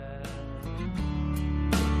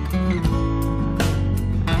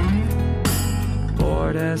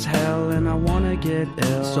as hell and I wanna get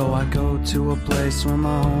ill. So I go to a place where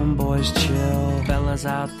my homeboys chill. Fellas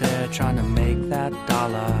out there trying to make that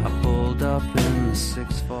dollar. I pulled up in the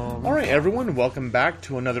 6-4. Alright everyone, welcome back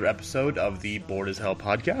to another episode of the Bored as Hell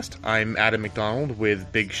podcast. I'm Adam McDonald with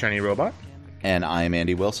Big Shiny Robot. And I'm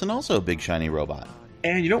Andy Wilson, also Big Shiny Robot.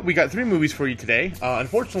 And you know, we got 3 movies for you today.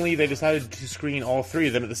 Unfortunately, they decided to screen all 3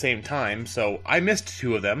 of them at the same time, so I missed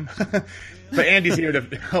 2 of them. But Andy's here to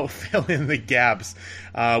help fill in the gaps.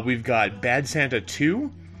 We've got Bad Santa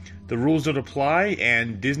 2, The Rules Don't Apply,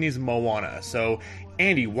 and Disney's Moana. So,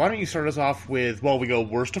 Andy, why don't you start us off with, well, we go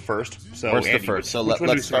worst to first. So, Worst Andy, to first. So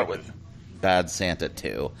let's start with Bad Santa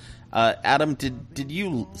 2. Adam, did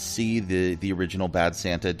you see the original Bad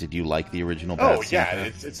Santa? Did you like the original Bad Santa? Oh,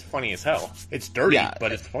 yeah, it's funny as hell. It's dirty,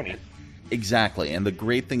 but it's funny. Exactly, and the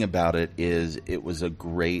great thing about it is it was a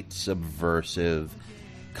great subversive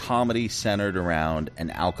comedy centered around an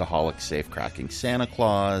alcoholic safecracking Santa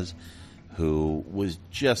Claus who was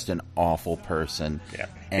just an awful person. Yeah,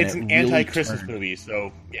 and it's an anti-Christmas movie,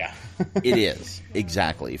 so yeah. It is,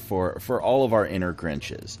 exactly, for all of our inner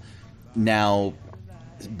Grinches. Now,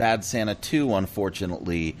 Bad Santa 2,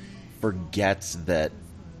 unfortunately, forgets that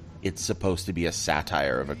it's supposed to be a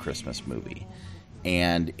satire of a Christmas movie,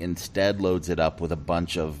 and instead loads it up with a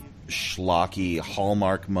bunch of schlocky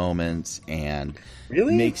Hallmark moments, and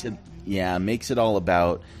makes it all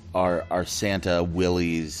about our Santa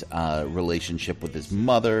Willie's relationship with his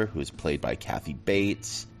mother, who is played by Kathy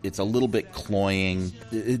Bates. It's a little bit cloying.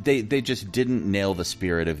 They just didn't nail the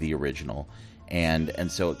spirit of the original. And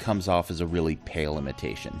so it comes off as a really pale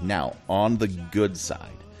imitation. Now, on the good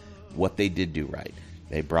side, what they did do right,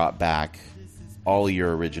 they brought back all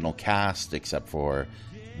your original cast except for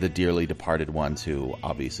the dearly departed ones who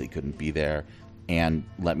obviously couldn't be there. And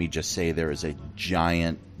let me just say, there is a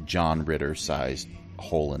giant John Ritter-sized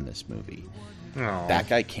hole in this movie. Aww. That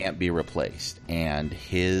guy can't be replaced. And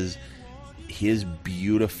his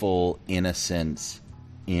beautiful innocence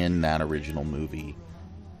in that original movie,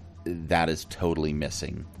 that is totally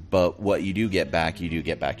missing. But what you do get back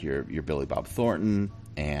your Billy Bob Thornton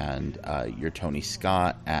and your Tony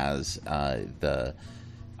Scott as the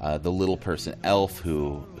little person elf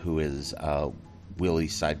who is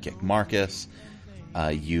Willie's sidekick Marcus.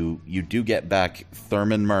 You do get back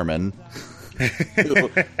Thurman Merman,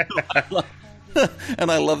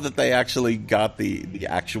 and I love that they actually got the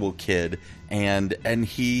actual kid, and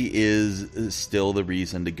he is still the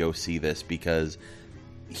reason to go see this, because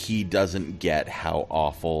he doesn't get how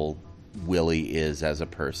awful Willie is as a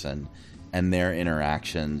person, and their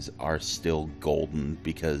interactions are still golden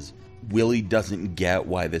because Willie doesn't get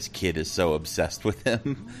why this kid is so obsessed with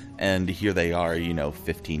him, and here they are,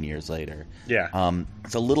 15 years later. Yeah.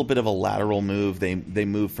 It's a little bit of a lateral move. They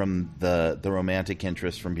move from the romantic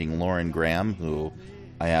interest from being Lauren Graham, who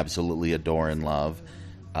I absolutely adore and love,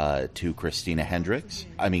 to Christina Hendricks.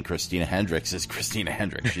 I mean, Christina Hendricks is Christina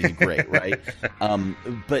Hendricks. She's great, right?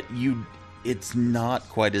 But it's not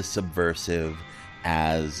quite as subversive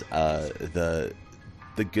as the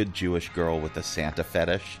good Jewish girl with the Santa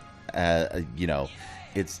fetish.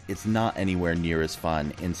 It's not anywhere near as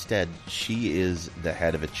fun. Instead, she is the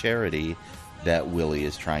head of a charity that Willie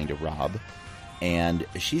is trying to rob, and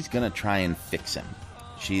she's going to try and fix him.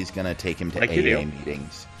 She's going to take him to AA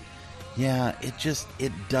meetings. Yeah,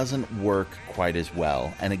 it doesn't work quite as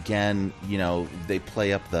well. And again, they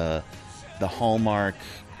play up the Hallmark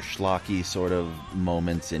schlocky sort of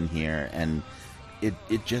moments in here, and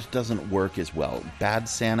it just doesn't work as well. Bad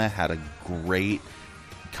Santa had a great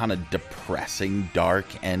kind of depressing, dark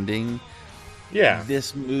ending. Yeah.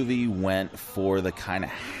 This movie went for the kind of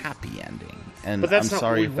happy ending. And but that's I'm not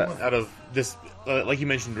sorry what we want out of this. Like you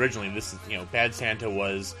mentioned originally, this is, Bad Santa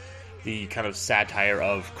was the kind of satire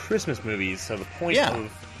of Christmas movies. So the point of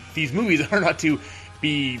these movies are not to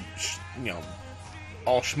be,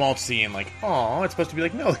 all schmaltzy and like, oh, it's supposed to be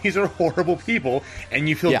like, no, these are horrible people, and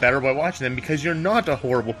you feel better by watching them because you're not a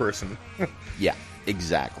horrible person. Yeah,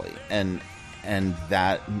 exactly. And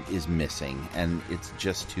that is missing, and it's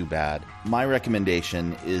just too bad. My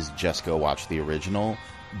recommendation is just go watch the original,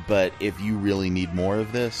 but if you really need more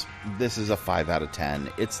of this is a 5 out of 10.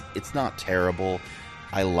 It's not terrible.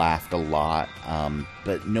 I laughed a lot,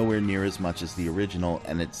 but nowhere near as much as the original,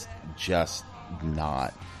 and it's just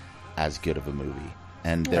not as good of a movie.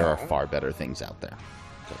 And there are far better things out there.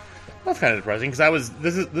 That's kind of depressing, because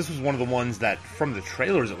this was one of the ones that, from the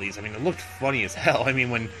trailers at least, I mean, it looked funny as hell. I mean,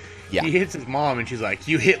 when he hits his mom and she's like,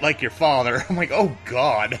 "You hit like your father," I'm like, oh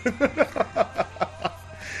god.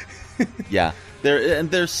 Yeah,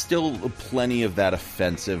 there's still plenty of that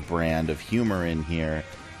offensive brand of humor in here,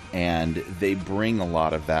 and they bring a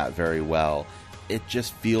lot of that very well. it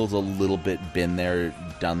just feels a little bit been there,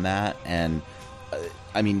 done that. And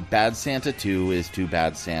I mean, Bad Santa 2 is to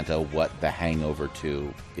Bad Santa what The Hangover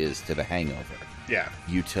 2 is to The Hangover. Yeah.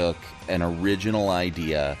 You took an original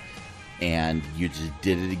idea and you just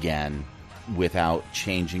did it again without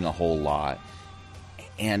changing a whole lot.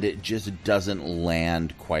 And it just doesn't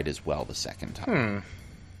land quite as well the second time.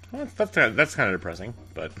 Well, that's kind of depressing,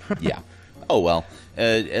 but... Yeah. Oh, well,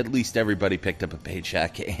 at least everybody picked up a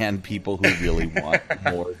paycheck, and people who really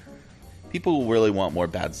want more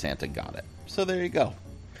Bad Santa got it. So there you go.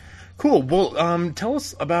 Cool. Well, tell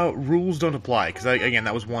us about Rules Don't Apply, because, again,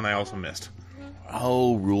 that was one I also missed.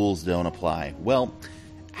 Oh, Rules Don't Apply. Well,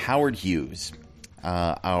 Howard Hughes,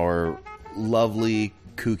 our lovely,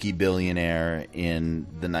 kooky billionaire in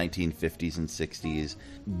the 1950s and 60s,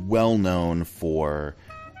 well known for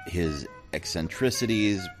his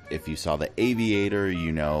eccentricities. If you saw The Aviator,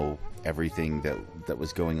 you know everything that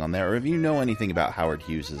was going on there. Or if you know anything about Howard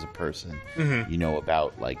Hughes as a person, you know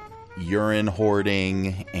about, like, urine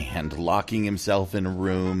hoarding and locking himself in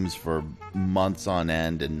rooms for months on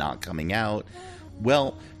end and not coming out.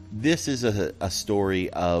 Well, this is a story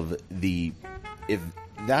of if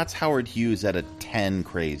that's Howard Hughes at a 10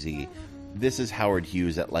 crazy, this is Howard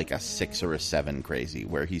Hughes at like a 6 or a 7 crazy,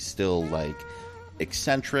 where he's still like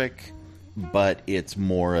eccentric, but it's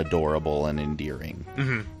more adorable and endearing.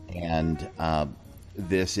 And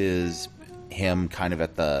this is him kind of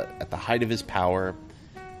at the height of his power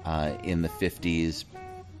in the 50s,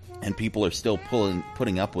 and people are still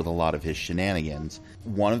putting up with a lot of his shenanigans.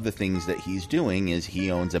 One of the things that he's doing is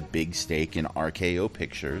he owns a big stake in RKO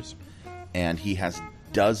Pictures, and he has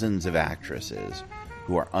dozens of actresses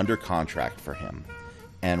who are under contract for him.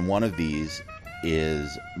 And one of these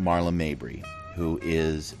is Marla Mabry, who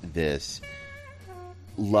is this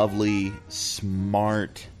lovely,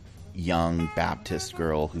 smart, young Baptist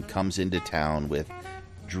girl who comes into town with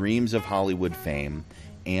dreams of Hollywood fame,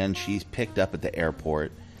 and she's picked up at the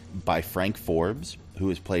airport by Frank Forbes, who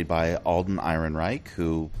is played by Alden Ehrenreich,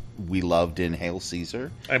 who we loved in Hail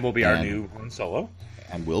Caesar. And will be our new Han Solo.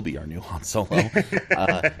 And will be our new Han Solo.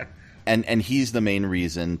 And he's the main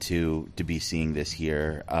reason to be seeing this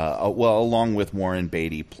here, well, along with Warren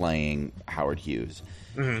Beatty playing Howard Hughes.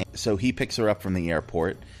 So he picks her up from the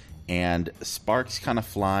airport, and sparks kind of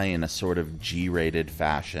fly in a sort of G-rated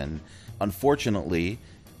fashion. Unfortunately,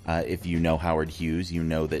 if you know Howard Hughes, you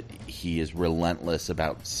know that he is relentless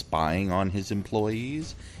about spying on his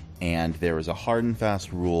employees, and there is a hard and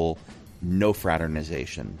fast rule: no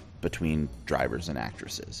fraternization between drivers and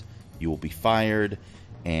actresses. You will be fired,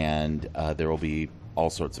 and there will be all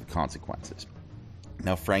sorts of consequences.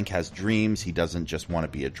 Now, Frank has dreams. He doesn't just want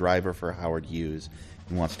to be a driver for Howard Hughes.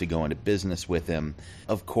 He wants to go into business with him.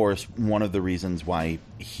 Of course, one of the reasons why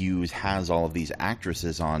Hughes has all of these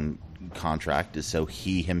actresses on contract is so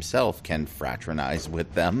he himself can fraternize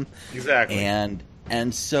with them. Exactly.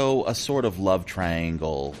 And so a sort of love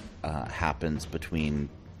triangle happens between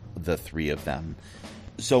the three of them.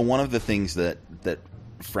 So one of the things that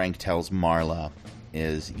Frank tells Marla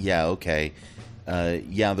is, the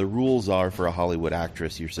rules are for a Hollywood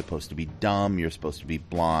actress, you're supposed to be dumb, you're supposed to be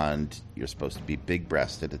blonde, you're supposed to be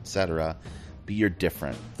big-breasted, etc. But you're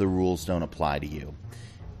different. The rules don't apply to you.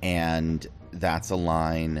 And that's a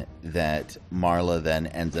line that Marla then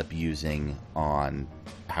ends up using on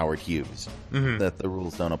Howard Hughes, that the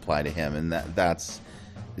rules don't apply to him. And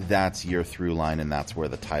that's your through line, and that's where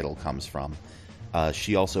the title comes from.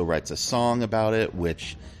 She also writes a song about it,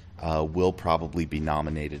 which will probably be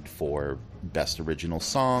nominated for Best Original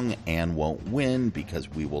Song and won't win, because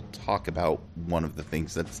we will talk about one of the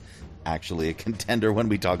things that's actually a contender when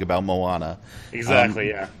we talk about Moana. Exactly,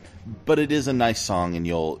 yeah. But it is a nice song, and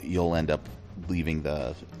you'll end up leaving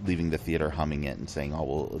the theater humming it and saying, "Oh,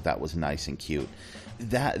 well, that was nice and cute."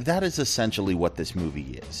 That is essentially what this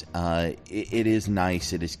movie is. It is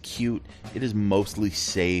nice. It is cute. It is mostly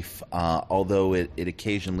safe, although it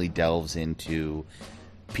occasionally delves into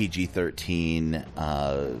PG-13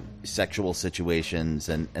 sexual situations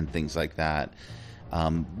and things like that.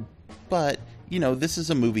 But, this is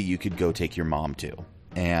a movie you could go take your mom to,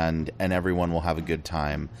 and everyone will have a good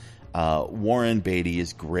time. Warren Beatty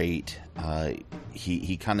is great.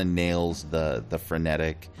 He kind of nails the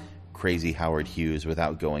frenetic, crazy Howard Hughes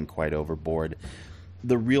without going quite overboard.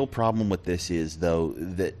 The real problem with this is, though,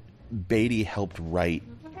 that Beatty helped write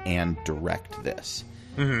and direct this.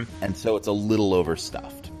 And so it's a little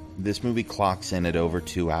overstuffed. This movie clocks in at over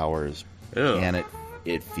 2 hours, and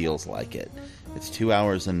it feels like it. It's 2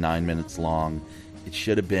 hours and 9 minutes long. It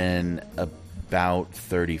should have been about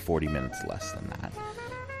 30-40 minutes less than that.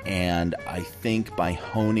 And I think by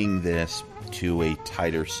honing this to a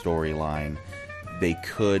tighter storyline, they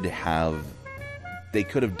could have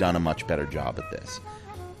done a much better job at this.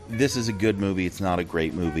 This is a good movie. It's not a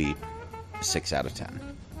great movie. 6 out of 10.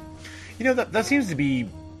 You know, that seems to be,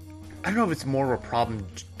 I don't know if it's more of a problem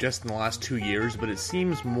just in the last 2 years, but it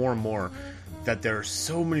seems more and more that there are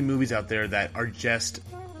so many movies out there that are just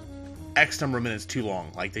X number of minutes too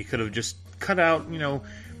long. Like, they could have just cut out,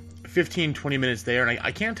 15, 20 minutes there. And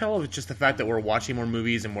I can't tell if it's just the fact that we're watching more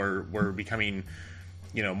movies and we're becoming,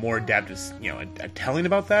 more adept at telling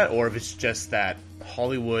about that, or if it's just that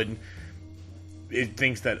Hollywood it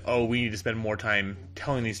thinks that, we need to spend more time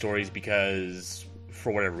telling these stories because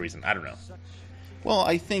for whatever reason. I don't know. Well,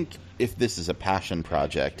 I think if this is a passion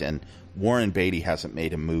project, and Warren Beatty hasn't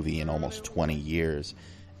made a movie in almost 20 years,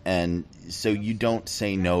 and so you don't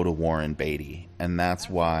say no to Warren Beatty, and that's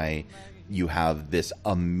why you have this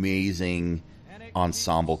amazing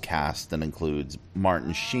ensemble cast that includes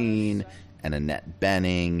Martin Sheen and Annette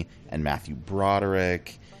Bening and Matthew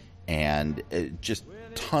Broderick, and just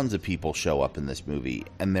tons of people show up in this movie,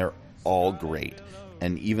 and they're all great.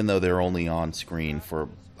 And even though they're only on screen for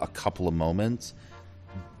a couple of moments,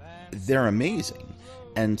 they're amazing.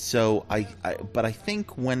 And so but I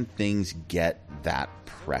think when things get that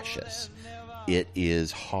precious, it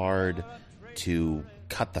is hard to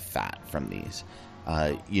cut the fat from these.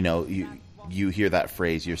 You hear that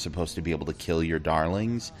phrase, you're supposed to be able to kill your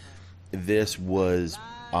darlings. This was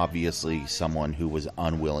obviously someone who was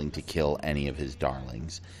unwilling to kill any of his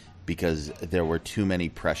darlings, because there were too many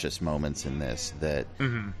precious moments in this that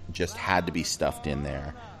just had to be stuffed in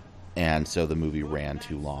there, and so the movie ran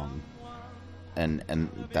too long, and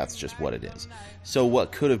that's just what it is. So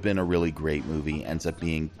what could have been a really great movie ends up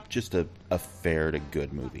being just a fair to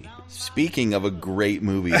good movie. Speaking of a great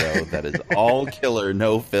movie, though, that is all killer,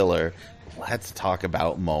 no filler, let's talk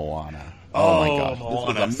about Moana. Oh my gosh,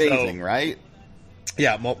 Moana. This was amazing, right?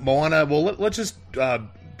 Yeah, Moana. Well, let's just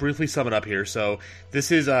briefly sum it up here. So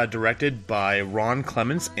this is directed by Ron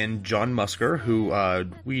Clements and John Musker, who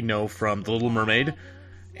we know from The Little Mermaid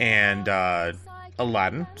and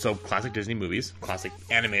Aladdin. So classic Disney movies, classic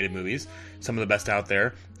animated movies, some of the best out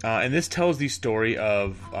there. And this tells the story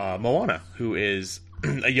of Moana, who is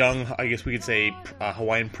a young, I guess we could say,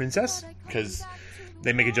 Hawaiian princess, because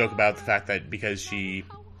they make a joke about the fact that because she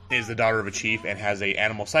is the daughter of a chief and has a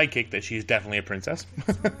animal sidekick, that she's definitely a princess.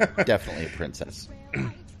 Definitely a princess.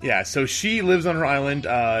 Yeah, so she lives on her island,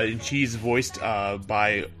 and she's voiced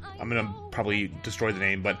by, I'm going to probably destroy the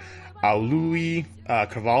name, but Auli'i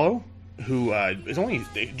Cravalho, who is only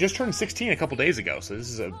just turned 16 a couple days ago. So this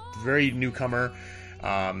is a very newcomer,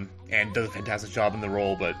 and does a fantastic job in the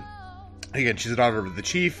role. But again, she's the daughter of the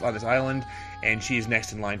chief on this island, and she's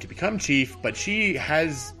next in line to become chief, but she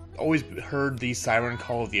has always heard the siren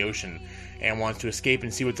call of the ocean and wants to escape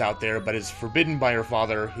and see what's out there, but is forbidden by her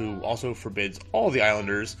father, who also forbids all the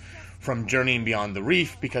islanders from journeying beyond the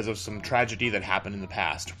reef because of some tragedy that happened in the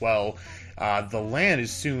past. Well, the land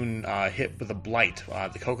is soon hit with a blight.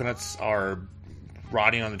 The coconuts are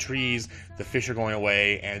rotting on the trees, the fish are going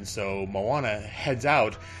away, and so Moana heads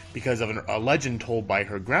out because of a legend told by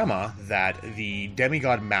her grandma that the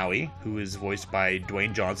demigod Maui, who is voiced by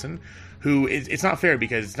Dwayne Johnson, who is, it's not fair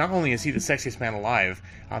because not only is he the sexiest man alive,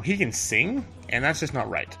 he can sing, and that's just not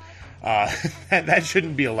right. That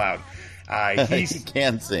shouldn't be allowed. He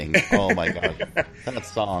can sing. Oh my god, that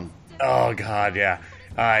song. Oh god, yeah.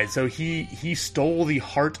 So he stole the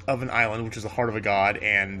heart of an island, which is the heart of a god,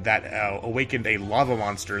 and that awakened a lava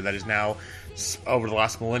monster that is now, over the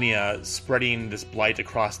last millennia, spreading this blight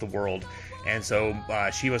across the world. And so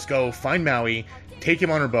she must go find Maui, take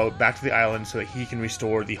him on her boat back to the island so that he can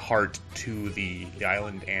restore the heart to the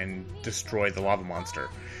island and destroy the lava monster.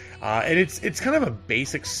 And it's kind of a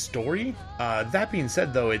basic story. That being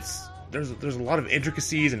said, though, there's a lot of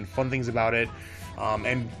intricacies and fun things about it.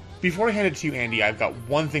 And before I hand it to you, Andy, I've got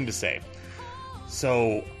one thing to say.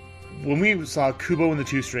 So when we saw Kubo and the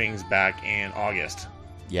Two Strings back in August,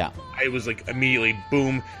 yeah, I was like immediately,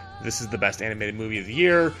 boom, this is the best animated movie of the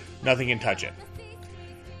year. Nothing can touch it.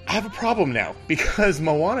 I have a problem now because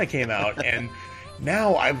Moana came out, and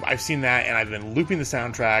now I've seen that, and I've been looping the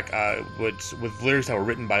soundtrack, with lyrics that were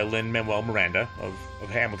written by Lin-Manuel Miranda of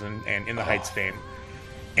Hamilton and In the Heights fame.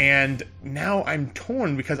 And now I'm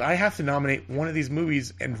torn because I have to nominate one of these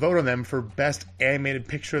movies and vote on them for Best Animated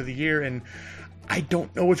Picture of the Year, and I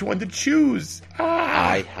don't know which one to choose.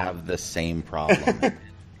 I have the same problem.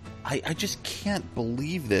 I just can't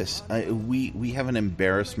believe this. We have an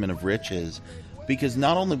embarrassment of riches because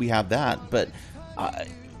not only we have that, but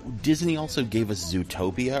Disney also gave us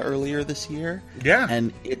Zootopia earlier this year. Yeah,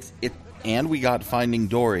 and and we got Finding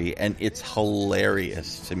Dory, and it's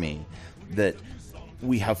hilarious to me that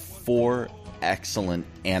we have 4 excellent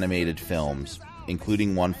animated films,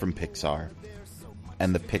 including one from Pixar.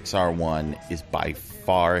 And the Pixar one is by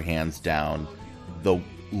far, hands down, the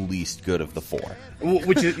least good of the four.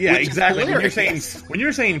 Which is exactly. When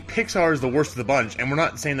you're saying Pixar is the worst of the bunch, and we're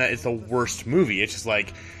not saying that it's the worst movie. It's just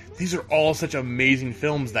like these are all such amazing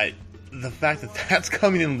films that the fact that that's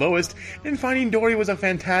coming in lowest, and Finding Dory was a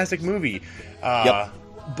fantastic movie.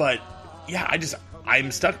 But yeah,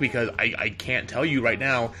 I'm stuck because I can't tell you right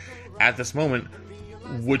now at this moment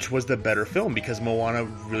which was the better film, because Moana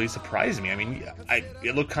really surprised me. I mean,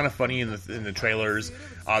 it looked kind of funny in the trailers.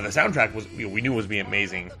 The soundtrack was, we knew was being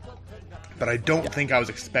amazing, but I don't think I was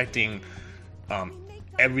expecting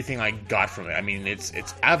everything I got from it. I mean, it's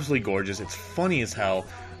absolutely gorgeous. It's funny as hell.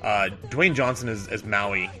 Dwayne Johnson as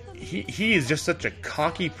Maui. He is just such a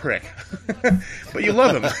cocky prick, but you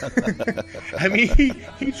love him. I mean,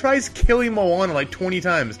 he tries killing Moana like 20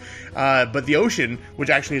 times, but the ocean,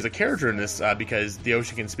 which actually is a character in this, because the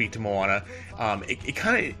ocean can speak to Moana, it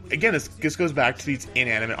kind of, again, this goes back to these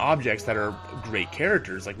inanimate objects that are great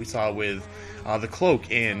characters, like we saw with the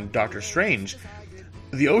cloak in Doctor Strange.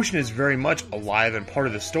 The ocean is very much alive and part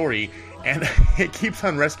of the story, and it keeps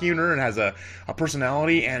on rescuing her and has a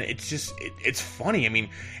personality, and it's funny. I mean,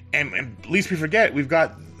 and least we forget, we've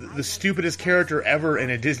got the stupidest character ever in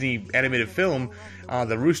a Disney animated film,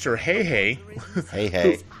 the rooster Hey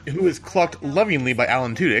Hey, who is clucked lovingly by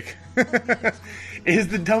Alan Tudyk, is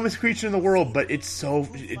the dumbest creature in the world, but it's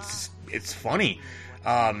funny.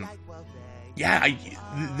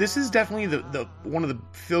 This is definitely the one of the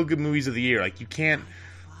feel-good movies of the year. Like, you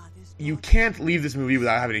can't leave this movie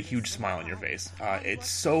without having a huge smile on your face. It's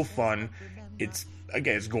so fun. It's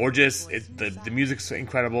gorgeous. The music's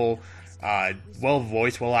incredible. Well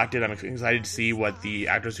voiced, well acted. I'm excited to see what the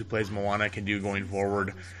actress who plays Moana can do going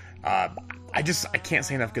forward. I can't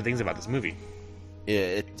say enough good things about this movie.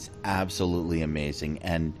 It's absolutely amazing,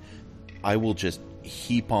 and I will just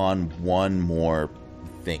heap on one more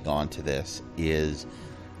thing onto this, is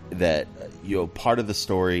that part of the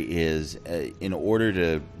story is in order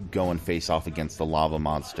to go and face off against the lava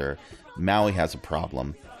monster, Maui has a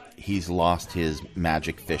problem. He's lost his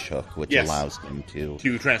magic fish hook, which allows him to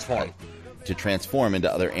transform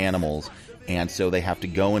into other animals, and so they have to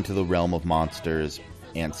go into the realm of monsters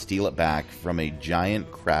and steal it back from a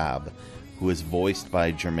giant crab who is voiced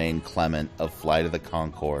by Jermaine Clement of Flight of the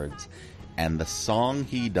Conchords. And the song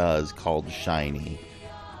he does, called Shiny,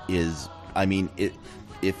 is, I mean,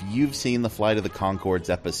 if you've seen the Flight of the Conchords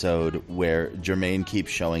episode where Jermaine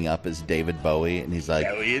keeps showing up as David Bowie, and he's like,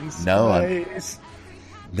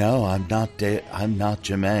 No, I'm not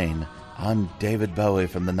Jermaine. I'm David Bowie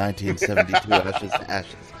from the 1972 Ashes to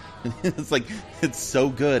Ashes. It's so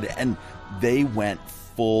good. And they went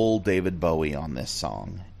full David Bowie on this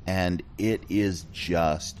song, and it is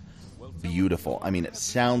just beautiful. I mean, it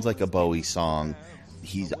sounds like a Bowie song.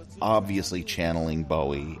 He's obviously channeling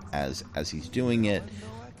Bowie as he's doing it,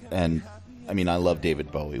 and I mean, I love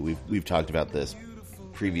David Bowie. We've talked about this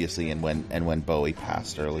previously, and when Bowie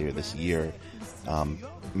passed earlier this year,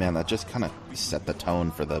 man, that just kind of set the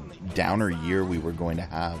tone for the downer year we were going to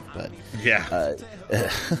have. But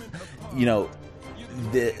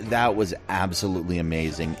that was absolutely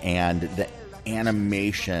amazing, and the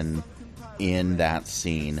animation in that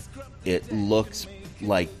scene, it looks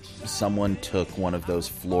like someone took one of those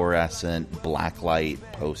fluorescent blacklight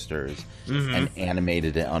posters and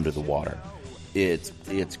animated it under the water. It's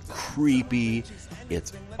creepy,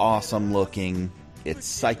 it's awesome looking, it's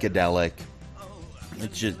psychedelic,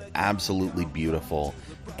 it's just absolutely beautiful,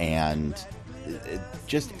 and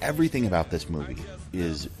just everything about this movie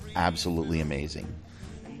is absolutely amazing.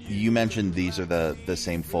 You mentioned these are the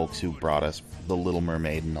same folks who brought us The Little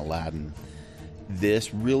Mermaid and Aladdin.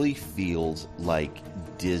 This really feels like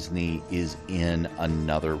Disney is in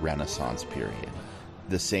another Renaissance period,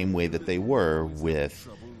 the same way that they were with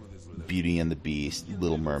Beauty and the Beast,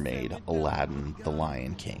 Little Mermaid, Aladdin, The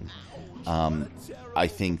Lion King. I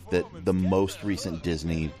think that the most recent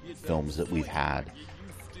Disney films that we've had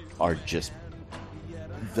are just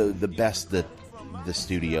the best that the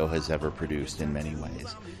studio has ever produced in many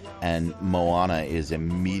ways. And Moana is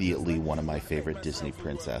immediately one of my favorite Disney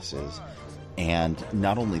princesses. And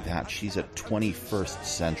not only that, she's a 21st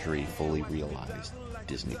century fully realized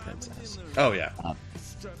Disney princess. Oh, yeah.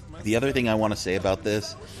 The other thing I want to say about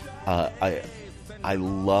this, I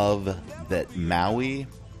love that Maui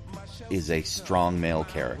is a strong male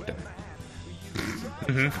character.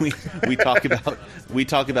 We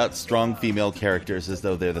talk about strong female characters as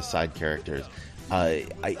though they're the side characters.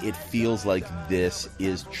 It feels like this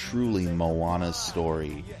is truly Moana's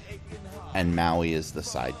story, and Maui is the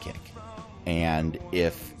sidekick. And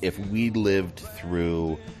if we lived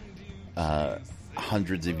through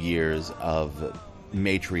hundreds of years of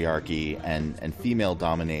matriarchy and female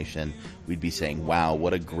domination, we'd be saying, wow,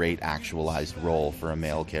 what a great actualized role for a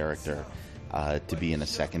male character to be in a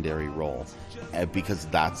secondary role. Because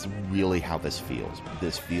that's really how this feels.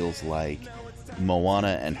 This feels like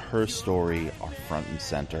Moana and her story are front and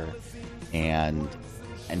center, and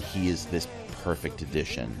he is this perfect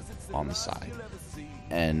addition on the side.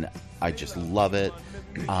 And I just love it.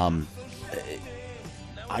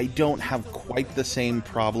 I don't have quite the same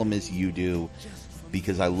problem as you do,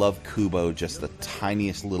 because I love Kubo just the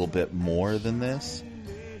tiniest little bit more than this,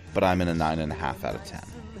 but I'm in a 9.5 out of 10.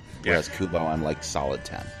 Whereas Kubo, I'm like solid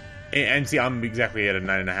 10. And see, I'm exactly at a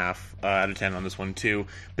 9.5 out of 10 on this one too.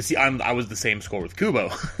 But see, I was the same score with Kubo.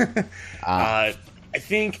 I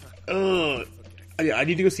think I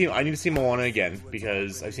need to go see. I need to see Moana again,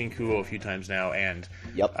 because I've seen Kubo a few times now, and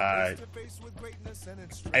I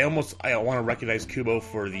want to recognize Kubo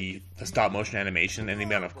for the stop motion animation and the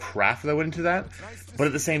amount of craft that went into that. But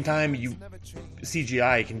at the same time,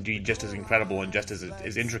 CGI can be just as incredible and just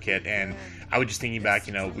as intricate. And I was just thinking back,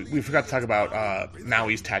 we forgot to talk about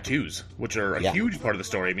Maui's tattoos, which are a huge part of the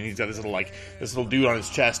story. I mean, he's got this little dude on his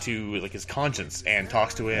chest who like his conscience and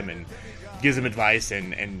talks to him and gives him advice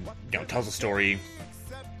and tells a story.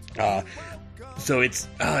 So it's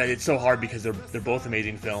so hard because they're both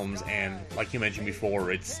amazing films, and like you mentioned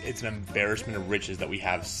before, it's an embarrassment of riches that we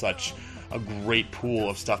have such a great pool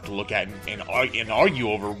of stuff to look at and argue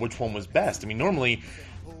over which one was best. I mean, normally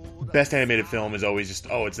best animated film is always just,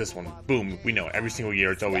 it's this one, boom, we know it. Every single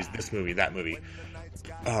year it's always this movie, that movie.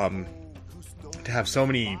 To have so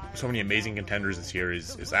many amazing contenders this year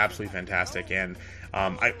is absolutely fantastic, and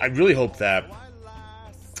I really hope that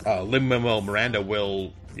Lin-Manuel Miranda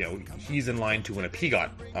will, he's in line to win a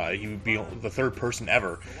PGOT. He would be the third person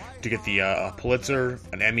ever to get the Pulitzer,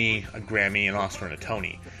 an Emmy, a Grammy, an Oscar, and a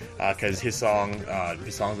Tony. Because his songs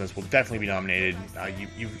in this will definitely be nominated.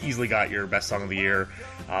 You've easily got your best song of the year,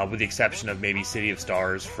 with the exception of maybe City of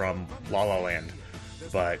Stars from La La Land.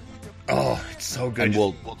 But it's so good. And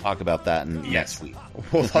we'll talk about that next week.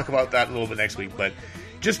 We'll talk about that a little bit next week, but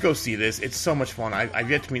just go see this. It's so much fun.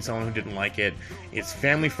 I've yet to meet someone who didn't like it. It's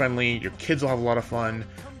family friendly. Your kids will have a lot of fun.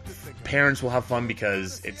 Parents will have fun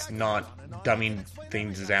because it's not dumbing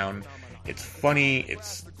things down. It's funny.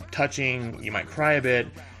 It's touching. You might cry a bit.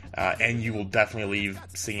 And you will definitely leave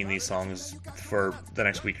singing these songs for the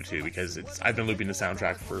next week or two, because I've been looping the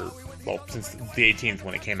soundtrack since the 18th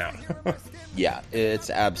when it came out. Yeah,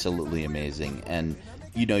 it's absolutely amazing. And,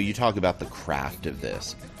 you talk about the craft of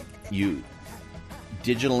this.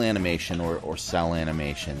 Digital animation or cell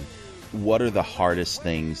animation, what are the hardest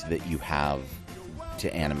things that you have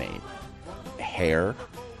to animate? Hair,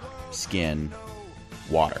 skin,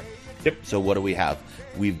 water. Yep. So what do we have?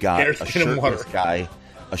 We've got a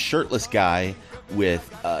shirtless guy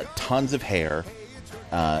with tons of hair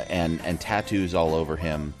and tattoos all over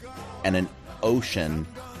him, and an ocean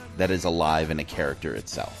that is alive in a character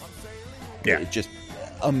itself. Yeah. It's just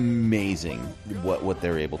amazing what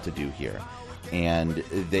they're able to do here. And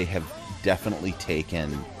they have definitely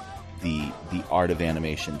taken the art of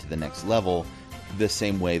animation to the next level, the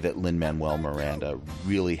same way that Lin-Manuel Miranda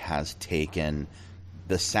really has taken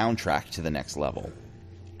the soundtrack to the next level.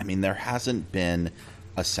 I mean, there hasn't been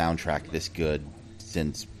a soundtrack this good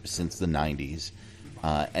since the 90s,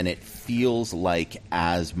 and it feels like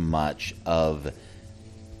as much of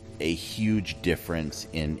a huge difference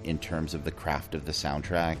in terms of the craft of the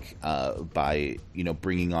soundtrack by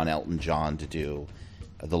bringing on Elton John to do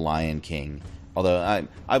The Lion King. Although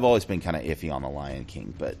I've always been kind of iffy on The Lion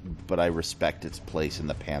King, but I respect its place in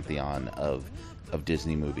the pantheon of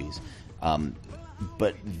Disney movies.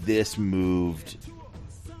 But this moved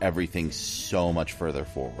everything so much further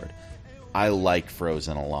forward. I like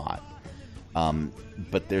Frozen a lot,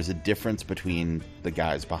 but there's a difference between the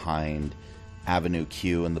guys behind Avenue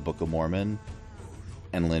Q and the Book of Mormon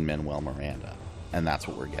and Lin-Manuel Miranda, and that's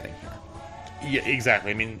what we're getting here. Yeah,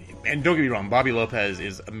 exactly. I mean, and don't get me wrong, Bobby Lopez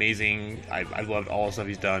is amazing. I've loved all the stuff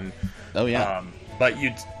he's done. Oh yeah.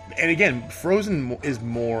 And again, Frozen is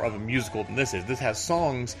more of a musical than this is. This has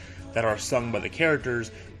songs that are sung by the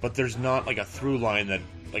characters, but there's not like a through line that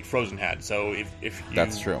like Frozen had. So if you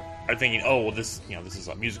that's true. Are thinking, this is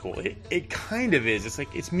a musical, it kind of is.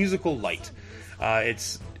 It's musical light.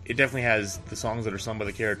 It definitely has the songs that are sung by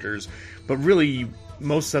the characters, but really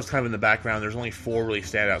most stuff's kind of in the background. There's only 4 really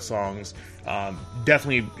standout songs.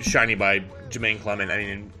 Definitely Shiny by Jermaine Clement. I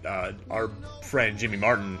mean, our friend Jimmy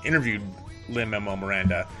Martin interviewed Lin-Manuel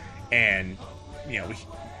Miranda, and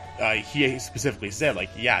he specifically said, like,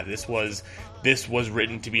 yeah, this was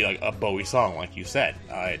written to be like a Bowie song, like you said.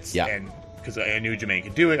 And because I knew Jermaine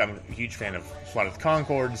could do it. I'm a huge fan of Flight of the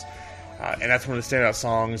Conchords, and that's one of the standout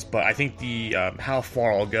songs. But I think the How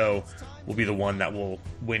Far I'll Go will be the one that will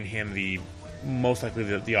win him most likely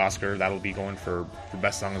the Oscar. That'll be going for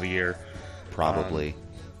best song of the year, probably.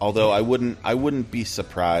 Although I wouldn't be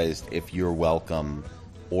surprised if You're Welcome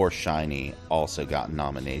or Shiny also got a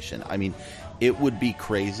nomination. I mean, it would be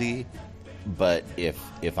crazy, but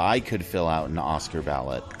if I could fill out an Oscar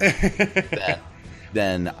ballot,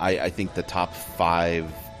 then I think the top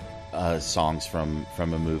 5 songs from a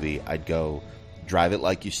movie, I'd go Drive It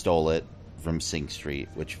Like You Stole It from Sing Street,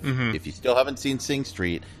 which if you still haven't seen Sing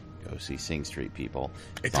Street, go see Sing Street, people.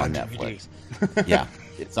 It's on Netflix. Yeah,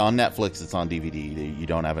 it's on Netflix. It's on DVD. You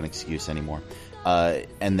don't have an excuse anymore.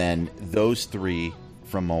 And then those 3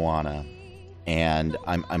 from Moana, and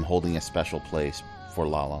I'm holding a special place for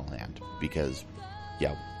La La Land because,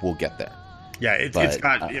 yeah, we'll get there. Yeah, it's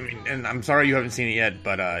got. I mean, and I'm sorry you haven't seen it yet,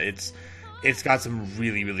 but it's got some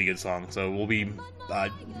really, really good songs. So we'll be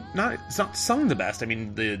it's not sung the best. I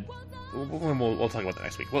mean, we'll talk about that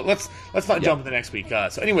next week. Well, let's not jump into next week.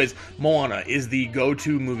 So, anyways, Moana is the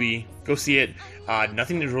go-to movie. Go see it.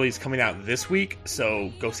 Nothing really is coming out this week,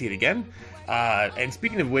 so go see it again. And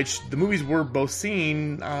speaking of which, the movies we're both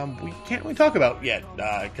seeing, we can't really talk about yet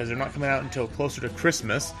because they're not coming out until closer to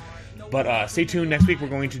Christmas. But stay tuned. Next week we're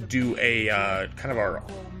going to do a kind of our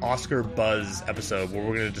Oscar buzz episode where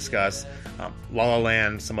we're going to discuss La La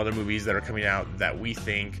Land, some other movies that are coming out that we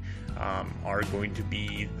think are going to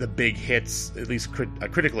be the big hits, at least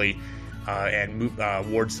critically, and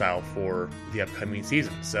award style for the upcoming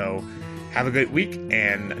season. So have a great week,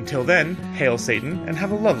 and until then, hail Satan, and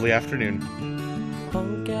have a lovely afternoon.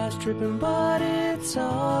 Punk ass tripping, but it's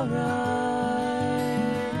alright.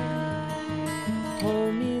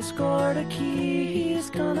 Homie scored a key, he's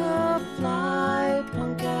gonna fly.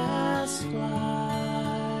 Punk ass fly.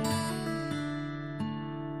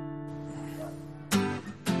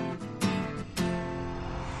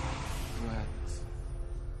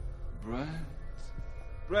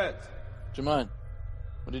 Brett! Jermaine,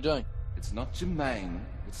 what are you doing? It's not Jermaine.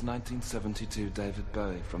 It's 1972 David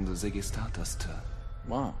Bowie from the Ziggy Stardust tour.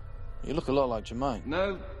 Wow, you look a lot like Jermaine.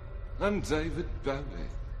 No, I'm David Bowie.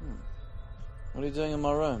 What are you doing in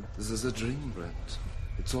my room? This is a dream, Brett.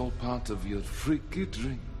 It's all part of your freaky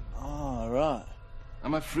dream. Oh, right.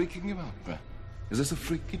 Am I freaking you out, Brett? Is this a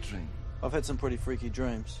freaky dream? I've had some pretty freaky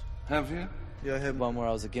dreams. Have you? Yeah, I had one where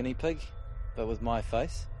I was a guinea pig, but with my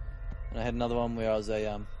face. And I had another one where I was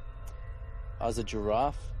a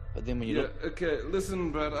giraffe, but then when you look... Okay,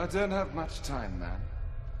 listen, Brett, I don't have much time, man.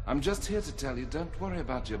 I'm just here to tell you, don't worry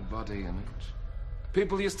about your body image.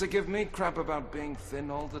 People used to give me crap about being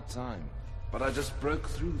thin all the time, but I just broke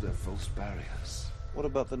through their false barriers. What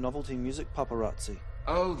about the novelty music paparazzi?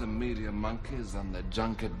 Oh, the media monkeys and the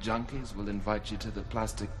junket junkies will invite you to the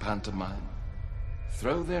plastic pantomime.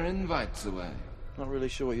 Throw their invites away. Not really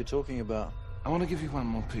sure what you're talking about. I want to give you one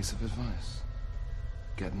more piece of advice.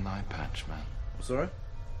 Get an eye patch, man. Sorry?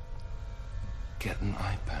 Get an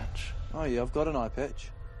eye patch. Oh, yeah, I've got an eye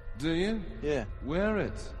patch. Do you? Yeah. Wear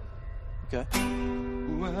it. Okay.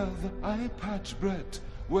 Wear the eye patch, Brett.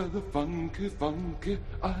 Wear the funky, funky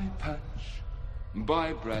eye patch.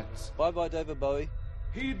 Bye, Brett. Bye-bye, David Bowie.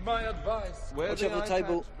 Heed my advice. Wear Watch the out for the eye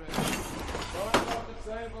table. patch, Brett. Don't on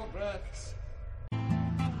the table, Brett.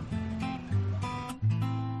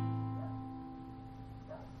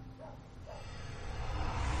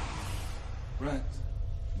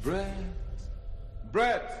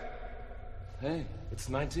 Brett! Hey, it's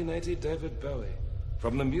 1980 David Bowie.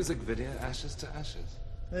 From the music video Ashes to Ashes.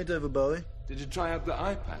 Hey, David Bowie. Did you try out the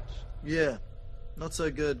eye patch? Yeah. Not so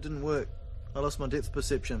good. Didn't work. I lost my depth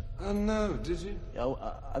perception. Oh, no, did you?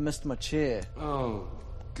 I missed my chair. Oh,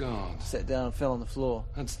 God. Sat down and fell on the floor.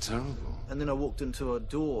 That's terrible. And then I walked into a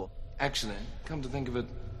door. Actually, come to think of it,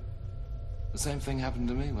 the same thing happened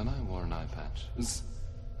to me when I wore an eye patch. As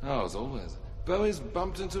always. Bowie's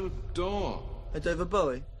bumped into a door. Hey, David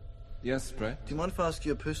Bowie. Yes, Brett? Do you mind if I ask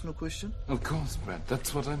you a personal question? Of course, Brett.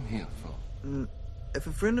 That's what I'm here for. If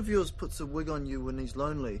a friend of yours puts a wig on you when he's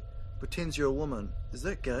lonely, pretends you're a woman, is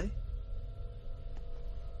that gay?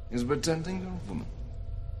 Is pretending you're a woman?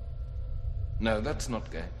 No, that's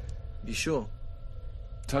not gay. You sure?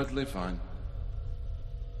 Totally fine.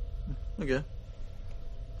 Okay.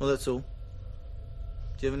 Well, that's all. Do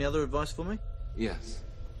you have any other advice for me? Yes.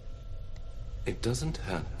 It doesn't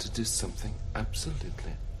hurt to do something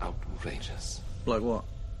absolutely outrageous. Like what?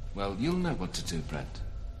 Well, you'll know what to do, Brett.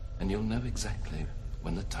 And you'll know exactly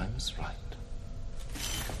when the time is right.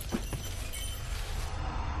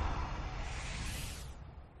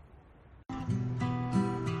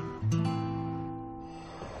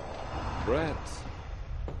 Brett.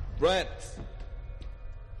 Brett!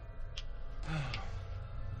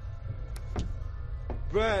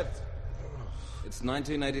 Brett! It's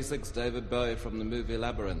 1986 David Bowie from the movie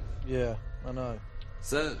Labyrinth. Yeah, I know.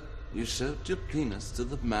 So, you showed your penis to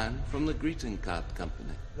the man from the greeting card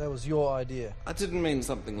company. That was your idea. I didn't mean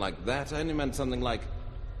something like that. I only meant something like,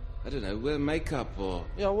 I don't know, wear makeup or...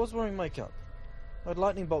 Yeah, I was wearing makeup. I had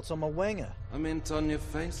lightning bolts on my wanger. I meant on your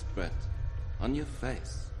face, Brett. On your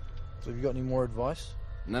face. So have you got any more advice?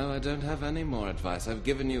 No, I don't have any more advice. I've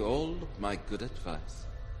given you all of my good advice.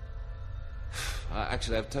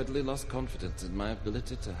 Actually, I've totally lost confidence in my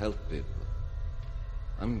ability to help people.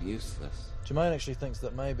 I'm useless. Jermaine actually thinks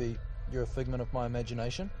that maybe you're a figment of my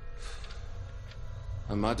imagination.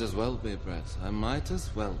 I might as well be, Brett. I might as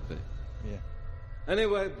well be. Yeah.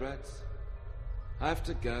 Anyway, Brett, I have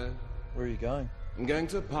to go. Where are you going? I'm going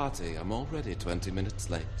to a party. I'm already 20 minutes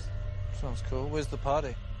late. Sounds cool. Where's the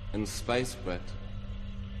party? In space, Brett.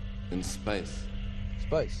 In space.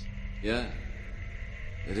 Space? Yeah.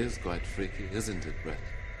 It is quite freaky, isn't it, Brett?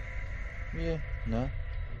 Yeah, no.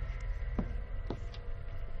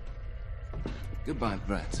 Goodbye,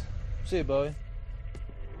 Brett. See you, Bowie.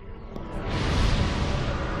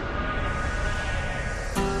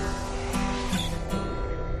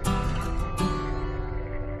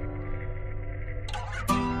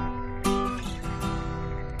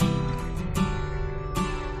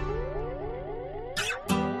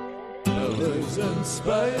 Lives in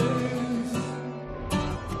space.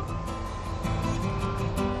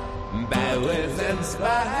 Bowie's in space.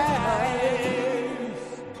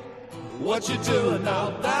 What you doing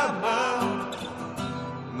out there, man?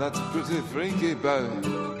 That's pretty freaky, Bowie.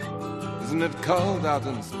 Isn't it cold out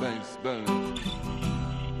in space, Bowie?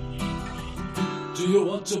 Do you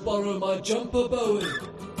want to borrow my jumper, Bowie?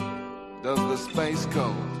 Does the space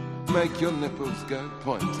cold make your nipples go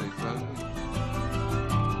pointy, Bowie?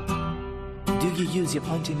 Do you use your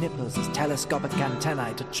pointy nipples as telescopic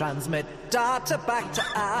antennae to transmit data back to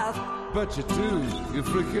Earth? Bet you do, you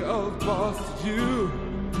freaky old bastard, you.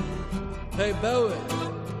 Hey, Bowie,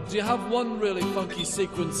 do you have one really funky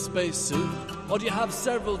sequin spacesuit? Or do you have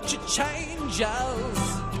several changers?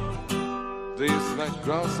 Do you smoke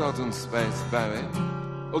grass out in space, Bowie?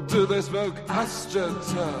 Or do they smoke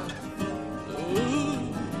astroturf?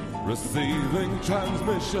 Receiving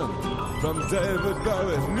transmission from David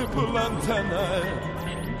Bowie's nipple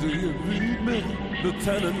antenna. Do you read me,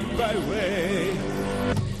 Lieutenant Bowie?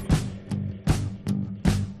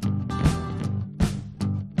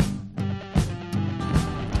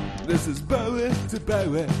 This is Bowie to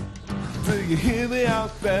Bowie. Do you hear me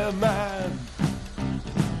out there, man?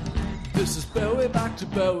 This is Bowie back to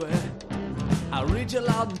Bowie. I read you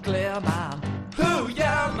loud and clear, man. Oh,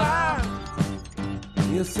 yeah, man!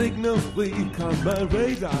 Your signal's weak on my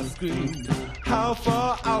radar screen. How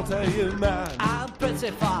far out are you, man? I'm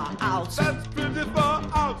pretty far out. That's pretty far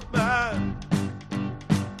out, man.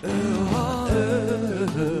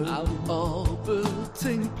 I'm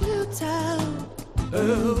orbiting Pluto.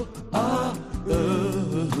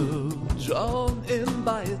 drawn in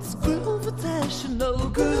by its Gravitational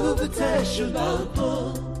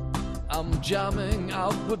pull. I'm jamming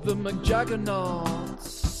out with the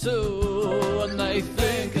McJaggernauts too, and they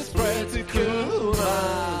think it's pretty cool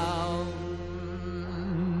now.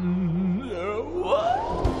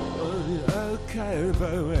 Okay,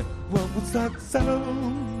 Bowie, what was that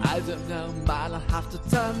sound? I don't know, man, I'll have to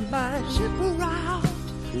turn my Ship around.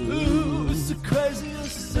 Ooh, it's the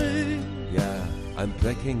craziest thing. Yeah, I'm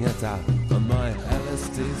breaking it out on my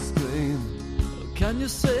LSD screen. Can you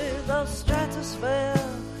see the stratosphere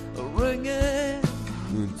ringing?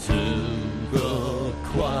 Jingle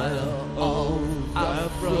Choir of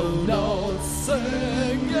Afronauts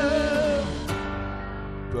singing.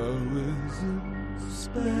 Bowie's in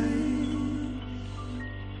space.